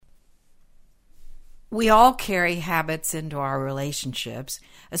We all carry habits into our relationships,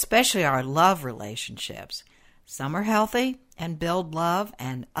 especially our love relationships. Some are healthy and build love,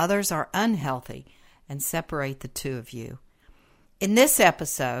 and others are unhealthy and separate the two of you. In this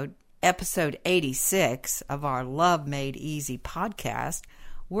episode, episode 86 of our Love Made Easy podcast,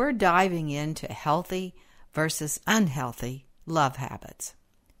 we're diving into healthy versus unhealthy love habits.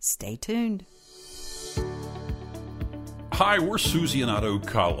 Stay tuned. Hi, we're Susie and Otto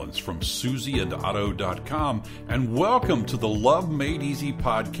Collins from susieandotto.com, and welcome to the Love Made Easy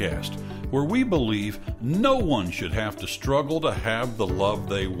podcast, where we believe no one should have to struggle to have the love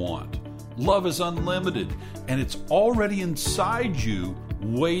they want. Love is unlimited, and it's already inside you,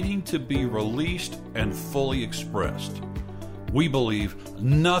 waiting to be released and fully expressed. We believe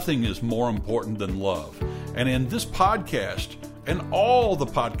nothing is more important than love, and in this podcast, and all the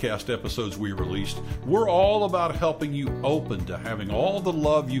podcast episodes we released, we're all about helping you open to having all the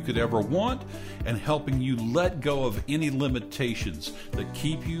love you could ever want and helping you let go of any limitations that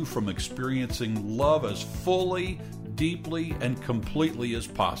keep you from experiencing love as fully, deeply, and completely as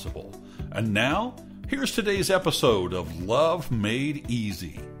possible. And now, here's today's episode of Love Made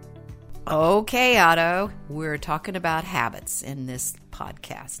Easy. Okay, Otto, we're talking about habits in this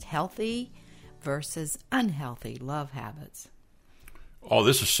podcast. Healthy versus unhealthy love habits. Oh,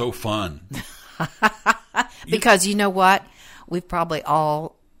 this is so fun. Because you know what? We've probably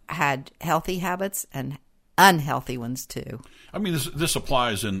all had healthy habits and unhealthy ones too. I mean, this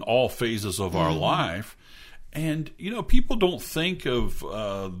applies in all phases of our life. And, you know, people don't think of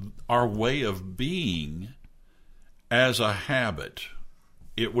our way of being as a habit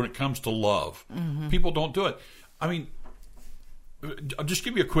when it comes to love. People don't do it. I mean, I'll just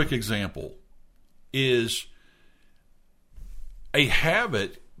give you a quick example. Is a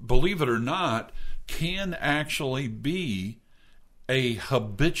habit, believe it or not, can actually be a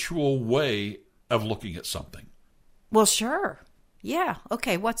habitual way of looking at something. Well, sure. Yeah.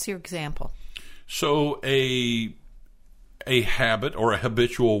 Okay, what's your example? So a habit or a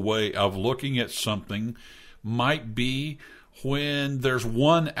habitual way of looking at something might be when there's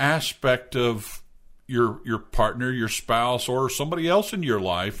one aspect of your partner, your spouse, or somebody else in your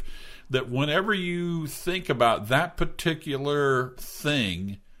life that whenever you think about that particular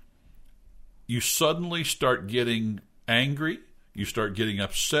thing, you suddenly start getting angry, you start getting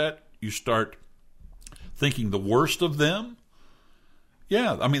upset, you start thinking the worst of them.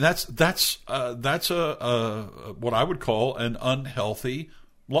 Yeah, I mean that's a what I would call an unhealthy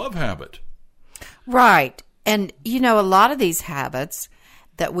love habit. Right. And you know, a lot of these habits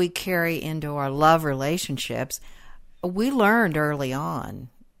that we carry into our love relationships, we learned early on.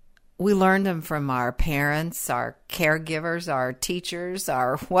 We learned them from our parents, our caregivers, our teachers,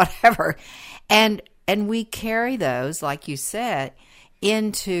 our whatever. And we carry those, like you said,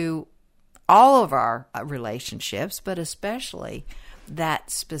 into all of our relationships, but especially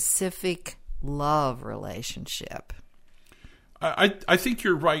that specific love relationship. I think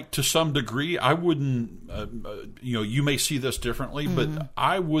you're right to some degree. I wouldn't, you may see this differently, but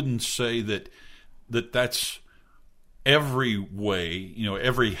I wouldn't say that's every way,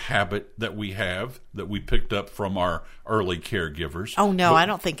 every habit that we have that we picked up from our early caregivers. Oh, no, I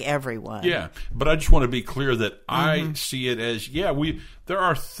don't think everyone. Yeah, but I just want to be clear that I see it as, there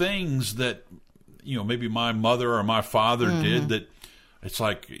are things that, maybe my mother or my father did that it's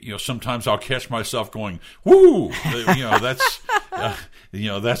like, sometimes I'll catch myself going, woo, that's,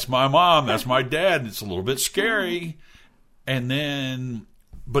 that's my mom, that's my dad. It's a little bit scary. And then,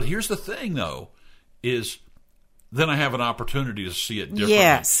 but here's the thing though, is then I have an opportunity to see it differently.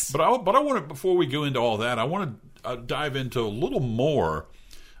 Yes. But I want to, before we go into all that, I want to dive into a little more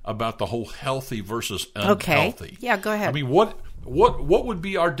about the whole healthy versus unhealthy. Okay. Yeah, go ahead. I mean, what would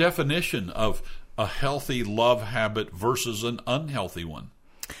be our definition of a healthy love habit versus an unhealthy one?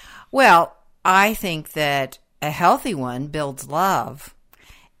 Well, I think that a healthy one builds love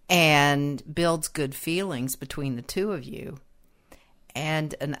and builds good feelings between the two of you.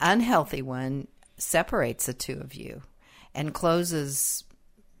 And an unhealthy one separates the two of you and closes,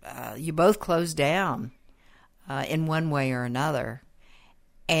 you both close down in one way or another.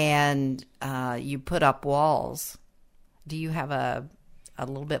 And you put up walls. Do you have a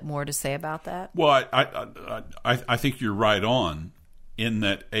little bit more to say about that? Well, I think you're right on in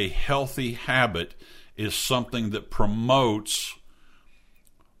that a healthy habit is something that promotes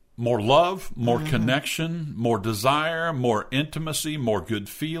more love, more connection, more desire, more intimacy, more good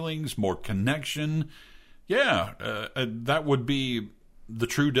feelings, more connection. Yeah, that would be the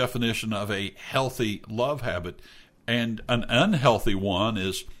true definition of a healthy love habit. And an unhealthy one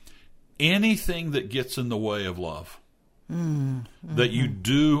is anything that gets in the way of love. that you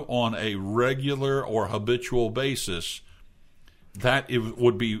do on a regular or habitual basis, that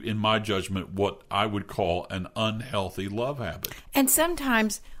would be, in my judgment, what I would call an unhealthy love habit. And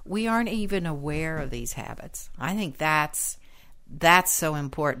sometimes we aren't even aware of these habits. I think that's so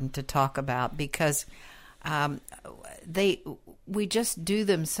important to talk about, because we just do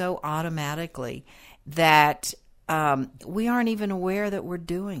them so automatically that we aren't even aware that we're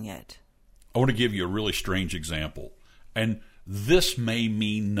doing it. I want to give you a really strange example. And this may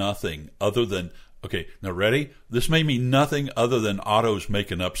mean nothing other than, okay, now ready? This may mean nothing other than Otto's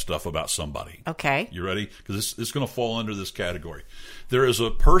making up stuff about somebody. Okay. You ready? Because this is going to fall under this category. There is a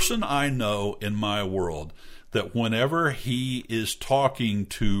person I know in my world that whenever he is talking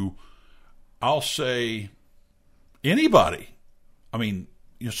to, I'll say, anybody. I mean,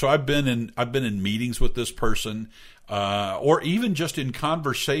 so I've been in meetings with this person, or even just in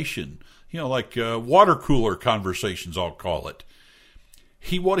conversation, like water cooler conversations, I'll call it.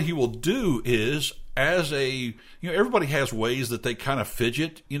 What he will do is, as everybody has ways that they kind of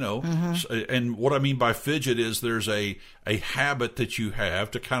fidget, and what I mean by fidget is there's a habit that you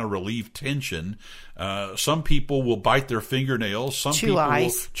have to kind of relieve tension. Some people will bite their fingernails. Some people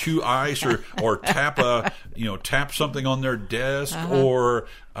will chew ice or tap something on their desk, or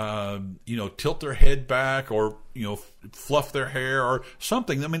tilt their head back, or fluff their hair or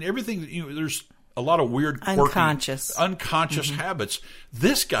something. I mean, everything. There's a lot of weird, quirky, unconscious habits.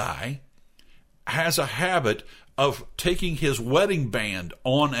 This guy has a habit of taking his wedding band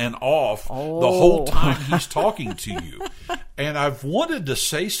on and off the whole time he's talking to you. And I've wanted to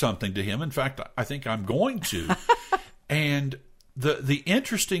say something to him. In fact, I think I'm going to. And the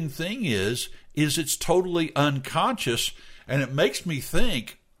interesting thing is it's totally unconscious, and it makes me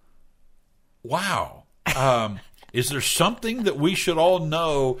think, wow, is there something that we should all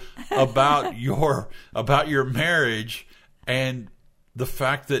know about your marriage, and the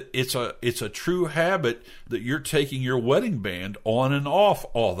fact that it's a true habit that you're taking your wedding band on and off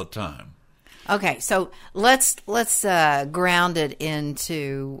all the time? Okay, so let's ground it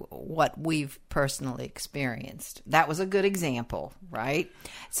into what we've personally experienced. That was a good example, right?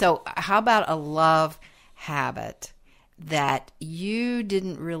 So how about a love habit that you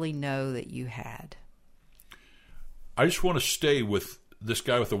didn't really know that you had? I just want to stay with this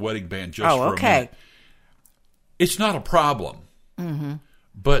guy with the wedding band just for a minute. It's not a problem,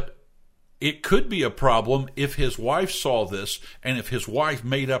 but it could be a problem if his wife saw this, and if his wife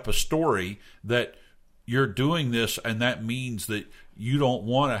made up a story that you're doing this and that means that you don't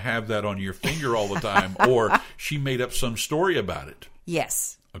want to have that on your finger all the time, or she made up some story about it.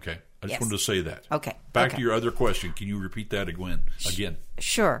 Yes. Okay. I just wanted to say that. Okay. Back to your other question. Can you repeat that again?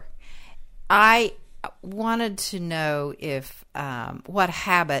 Sure. I wanted to know if what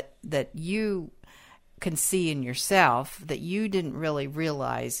habit that you can see in yourself that you didn't really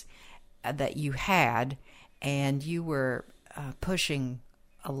realize that you had, and you were pushing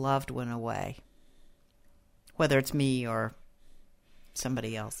a loved one away, whether it's me or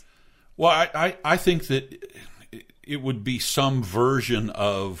somebody else. Well, I think that it would be some version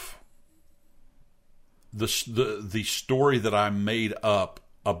of the story that I made up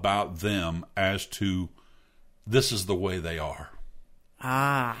about them as to this is the way they are.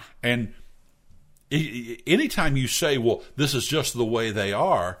 And anytime you say, well, this is just the way they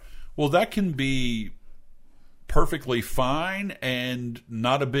are, well, that can be perfectly fine and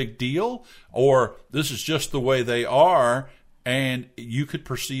not a big deal, or this is just the way they are, and you could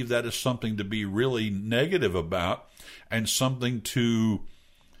perceive that as something to be really negative about, and something to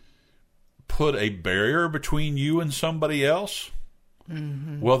put a barrier between you and somebody else.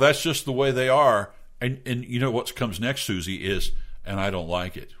 Well, that's just the way they are. And you know what comes next, Susie, is, and I don't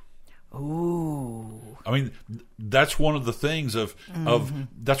like it. Ooh. I mean, that's one of the things of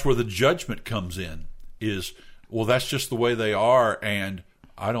that's where the judgment comes in, is, well, that's just the way they are, and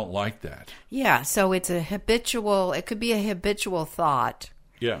I don't like that. Yeah, so it could be a habitual thought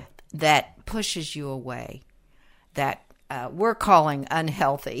that pushes you away, that we're calling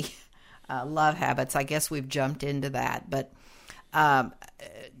unhealthy love habits. I guess we've jumped into that, but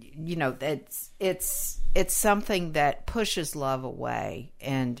it's something that pushes love away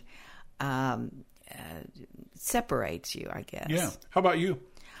and separates you, I guess. Yeah. How about you?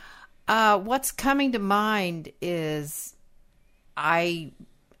 What's coming to mind is I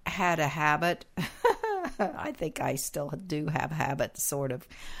had a habit. I think I still do have habits, sort of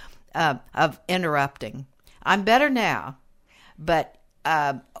interrupting. I'm better now, but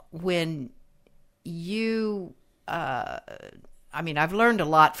when you, I've learned a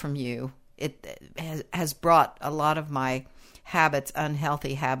lot from you. It has brought a lot of my habits,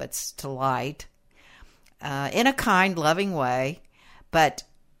 unhealthy habits, to light. in a kind, loving way, but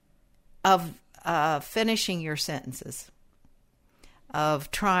of finishing your sentences,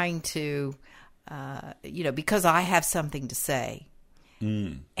 of trying to, because I have something to say.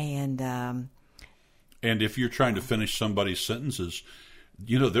 And if you're trying to finish somebody's sentences,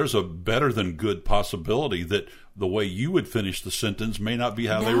 there's a better than good possibility that the way you would finish the sentence may not be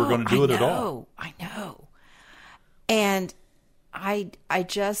how they were going to do it at all. I know. And I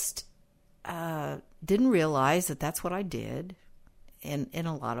just didn't realize that that's what I did in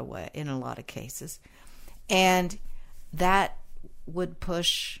a lot of cases. And that would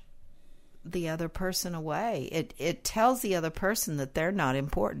push the other person away. It tells the other person that they're not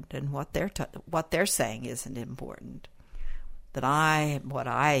important and what they're saying isn't important. That what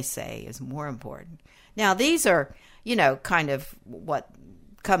I say is more important. Now, these are, kind of what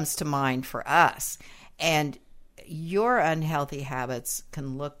comes to mind for us. And your unhealthy habits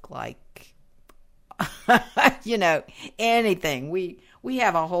can look like, anything. We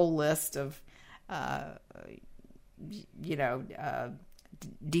have a whole list of,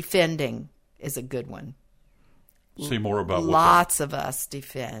 defending is a good one. Say more about lots of us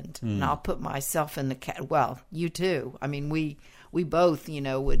defend, and I'll put myself in the well, you too. I mean, we both,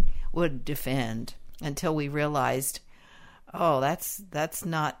 would defend until we realized, oh, that's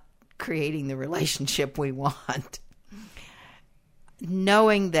not creating the relationship we want.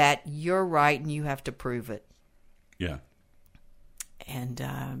 Knowing that you're right and you have to prove it. Yeah.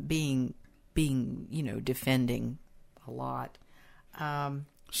 And being defending a lot.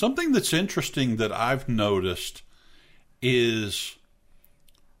 Something that's interesting that I've noticed is,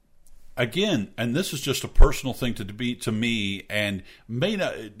 again, and this is just a personal thing to me, and may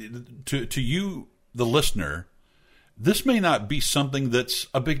not to you, the listener. This may not be something that's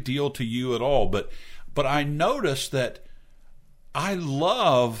a big deal to you at all, but I notice that I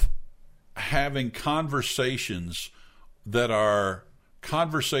love having conversations that are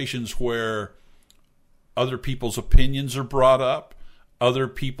conversations where other people's opinions are brought up, other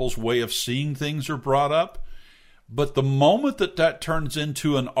people's way of seeing things are brought up. But the moment that turns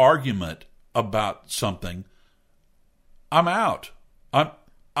into an argument about something, I'm out.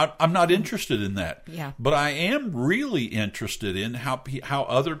 I'm not interested in that. Yeah. But I am really interested in how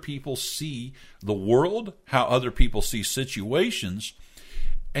other people see the world, how other people see situations,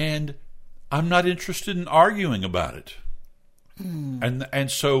 and I'm not interested in arguing about it.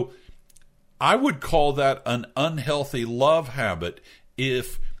 And so I would call that an unhealthy love habit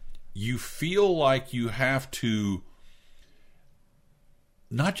if you feel like you have to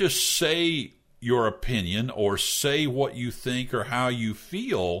not just say your opinion or say what you think or how you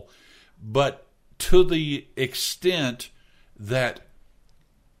feel, but to the extent that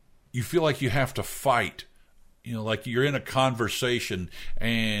you feel like you have to fight. Like you're in a conversation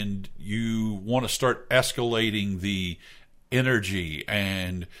and you want to start escalating the energy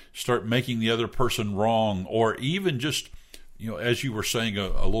and start making the other person wrong, or even just, as you were saying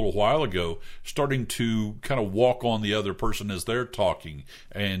a little while ago, starting to kind of walk on the other person as they're talking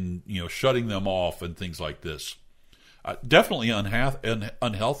and, shutting them off and things like this. Definitely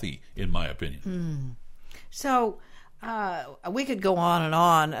unhealthy, in my opinion. So we could go on and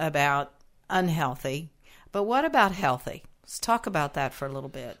on about unhealthy, but what about healthy? Let's talk about that for a little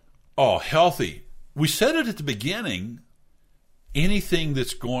bit. Oh, healthy. We said it at the beginning. Anything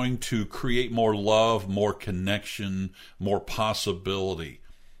that's going to create more love, more connection, more possibility.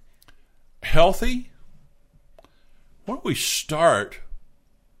 Healthy? Why don't we start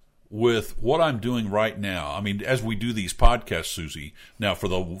with what I'm doing right now? I mean, as we do these podcasts, Susie. Now, for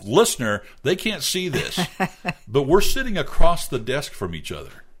the listener, they can't see this, but we're sitting across the desk from each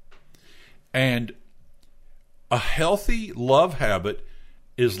other. And a healthy love habit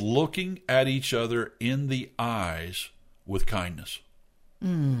is looking at each other in the eyes with kindness.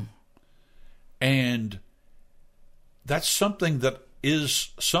 And that's something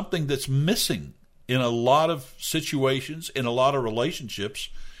that's missing in a lot of situations, in a lot of relationships,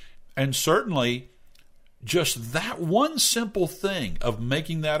 and certainly just that one simple thing of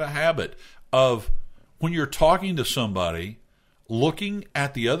making that a habit of when you're talking to somebody, looking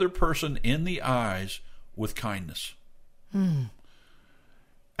at the other person in the eyes with kindness.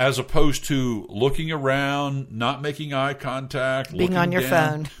 As opposed to looking around, not making eye contact, being on your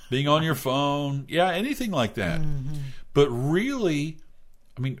phone. Being on your phone. Yeah, anything like that. But really,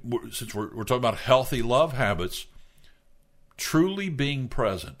 I mean, since we're talking about healthy love habits, truly being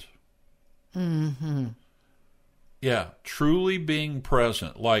present. Yeah, truly being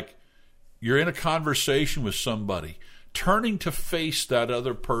present. Like you're in a conversation with somebody, turning to face that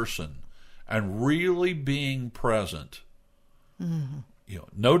other person and really being present.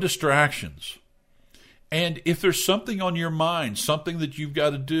 No distractions. And if there's something on your mind, something that you've got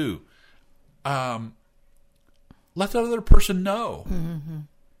to do, let the other person know. Mm-hmm.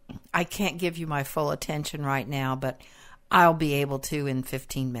 I can't give you my full attention right now, but I'll be able to in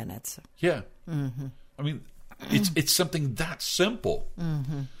 15 minutes. Yeah. Mm-hmm. I mean, it's something that simple.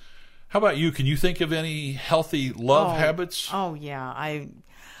 Mm-hmm. How about you? Can you think of any healthy love habits? Oh, yeah.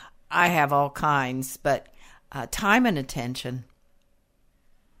 I have all kinds, but time and attention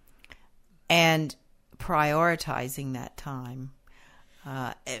and prioritizing that time.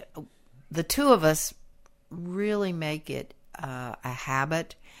 The two of us really make it a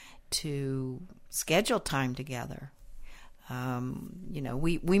habit to schedule time together.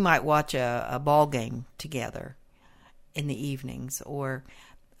 We might watch a ball game together in the evenings, or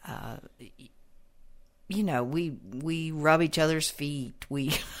we rub each other's feet.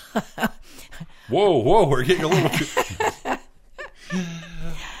 We whoa, we're getting a little.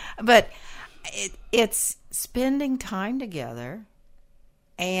 But it's spending time together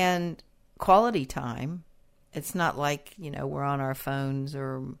and quality time. It's not like, we're on our phones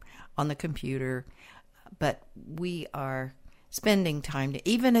or on the computer, but we are spending time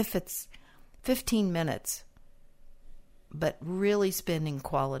even if it's 15 minutes, but really spending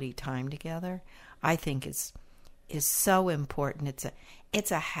quality time together, I think is so important.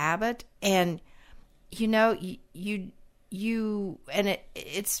 It's a habit, and it's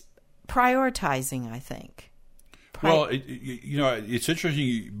prioritizing, I think. Well, it's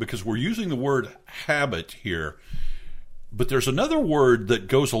interesting because we're using the word habit here, but there's another word that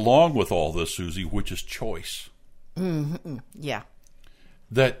goes along with all this, Susie, which is choice. Mm-hmm. Yeah.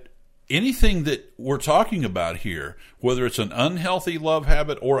 That anything that we're talking about here, whether it's an unhealthy love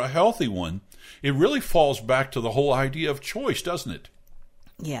habit or a healthy one, it really falls back to the whole idea of choice, doesn't it?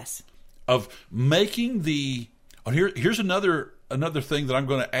 Yes. Of making here's another thing that I'm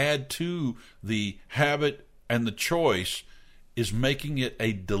going to add to the habit and the choice, is making it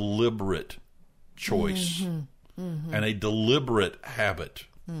a deliberate choice. Mm-hmm. Mm-hmm. And a deliberate habit.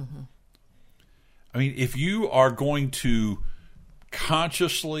 Mm-hmm. I mean, if you are going to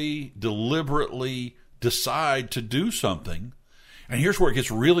consciously, deliberately decide to do something, and here's where it gets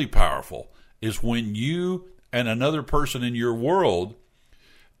really powerful, is when you and another person in your world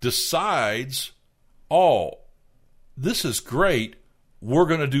decides, oh, this is great, we're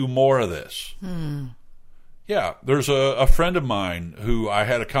going to do more of this. Yeah, there's a friend of mine who I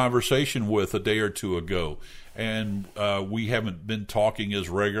had a conversation with a day or two ago, and we haven't been talking as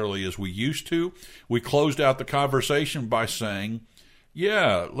regularly as we used to. We closed out the conversation by saying,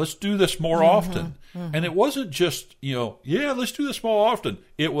 yeah, let's do this more often. Mm-hmm. And it wasn't just, yeah, let's do this more often.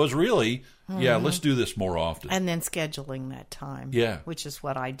 It was really, yeah, let's do this more often. And then scheduling that time. Yeah. Which is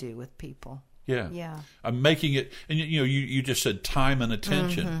what I do with people. Yeah. Yeah. I'm making it, and you just said time and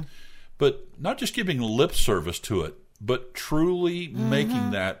attention, but not just giving lip service to it, but truly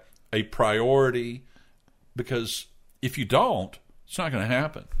making that a priority, because if you don't, it's not going to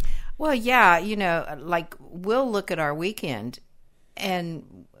happen. Well, yeah, like we'll look at our weekend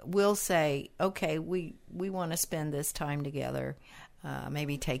and we'll say, okay, we want to spend this time together,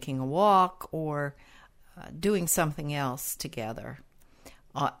 maybe taking a walk or doing something else together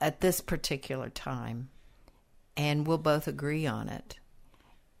at this particular time, and we'll both agree on it.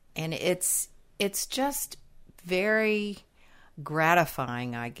 And it's just very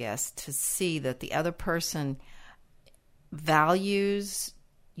gratifying, I guess, to see that the other person values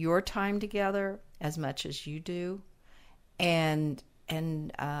your time together as much as you do, and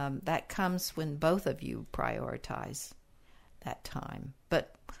that comes when both of you prioritize that time.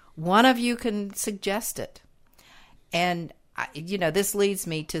 But one of you can suggest it, and this leads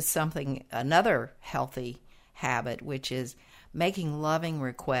me to another healthy habit, which is making loving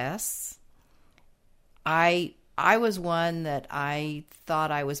requests. I was one that I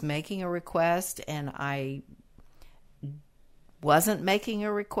thought I was making a request, and I wasn't making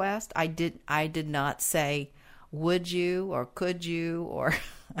a request. I did not say, would you, or could you, or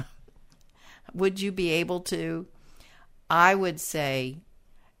would you be able to? I would say,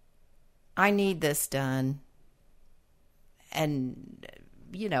 I need this done. And,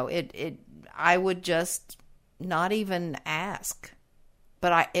 I would just not even ask.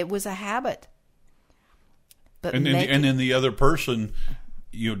 But it was a habit. But and then the other person,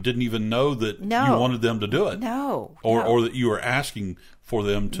 didn't even know that you wanted them to do it. No. Or that you were asking for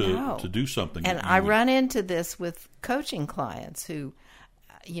them to do something. And I run into this with coaching clients who,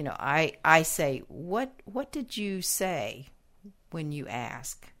 I say, what did you say when you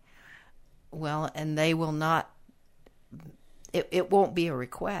ask? Well, and they will not, it won't be a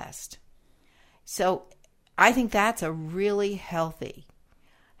request. So I think that's a really healthy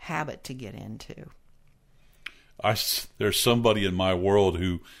habit to get into. there's somebody in my world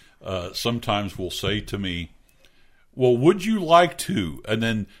who sometimes will say to me, well, would you like to? And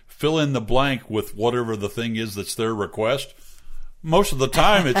then fill in the blank with whatever the thing is that's their request. Most of the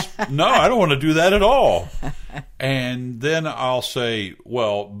time it's, no, I don't want to do that at all. And then I'll say,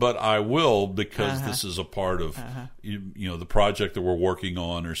 well, but I will because this is a part of the project that we're working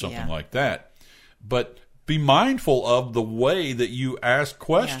on or something like that. But be mindful of the way that you ask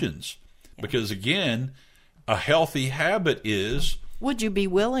questions because, again, a healthy habit is... Would you be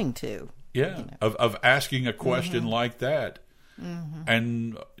willing to? Yeah, of asking a question like that.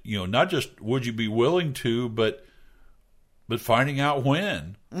 And, not just would you be willing to, but finding out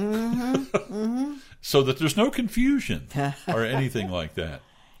when. So that there's no confusion or anything like that.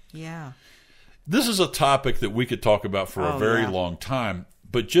 Yeah. This is a topic that we could talk about for a very long time,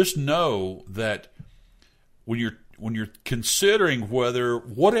 but just know that when you're considering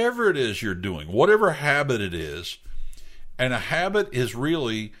whatever it is you're doing, whatever habit it is, and a habit is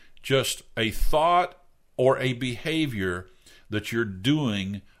really just a thought or a behavior that you're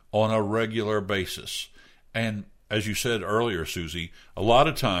doing on a regular basis. And as you said earlier, Susie, a lot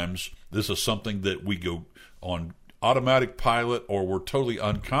of times this is something that we go on automatic pilot or we're totally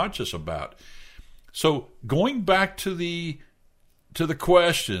unconscious about. So going back to the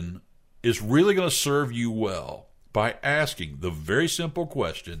question is really going to serve you well by asking the very simple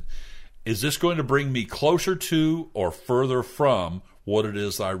question, is this going to bring me closer to or further from what it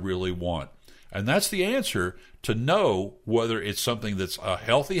is I really want? And that's the answer to know whether it's something that's a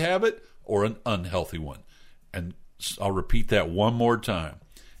healthy habit or an unhealthy one. And I'll repeat that one more time.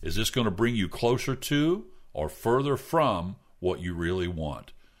 Is this going to bring you closer to or further from what you really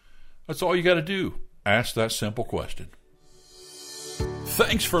want? That's all you got to do. Ask that simple question.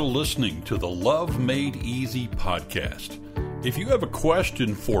 Thanks for listening to the Love Made Easy podcast. If you have a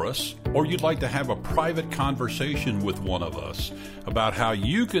question for us, or you'd like to have a private conversation with one of us about how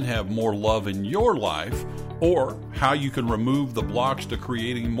you can have more love in your life, or how you can remove the blocks to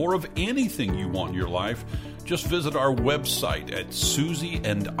creating more of anything you want in your life, just visit our website at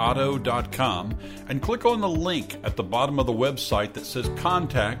susieandotto.com and click on the link at the bottom of the website that says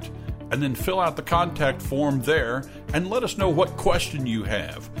Contact, and then fill out the contact form there and let us know what question you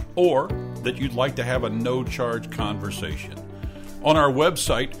have, or that you'd like to have a no-charge conversation. On our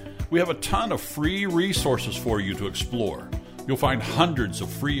website, we have a ton of free resources for you to explore. You'll find hundreds of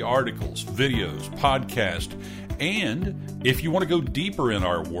free articles, videos, podcasts, and if you want to go deeper in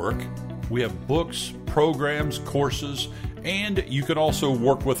our work, we have books, programs, courses, and you can also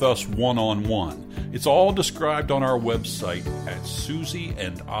work with us one-on-one. It's all described on our website at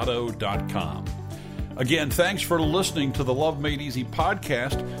susieandotto.com. Again, thanks for listening to the Love Made Easy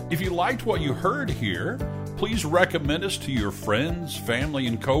podcast. If you liked what you heard here, please recommend us to your friends, family,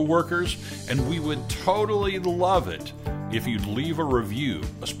 and coworkers, and we would totally love it if you'd leave a review,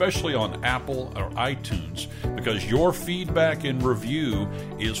 especially on Apple or iTunes, because your feedback and review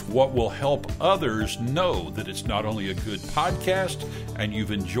is what will help others know that it's not only a good podcast and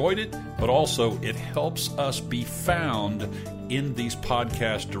you've enjoyed it, but also it helps us be found in these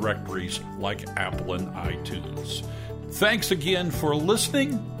podcast directories like Apple and iTunes. Thanks again for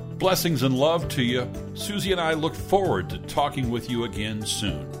listening. Blessings and love to you. Susie and I look forward to talking with you again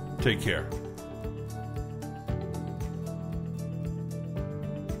soon. Take care.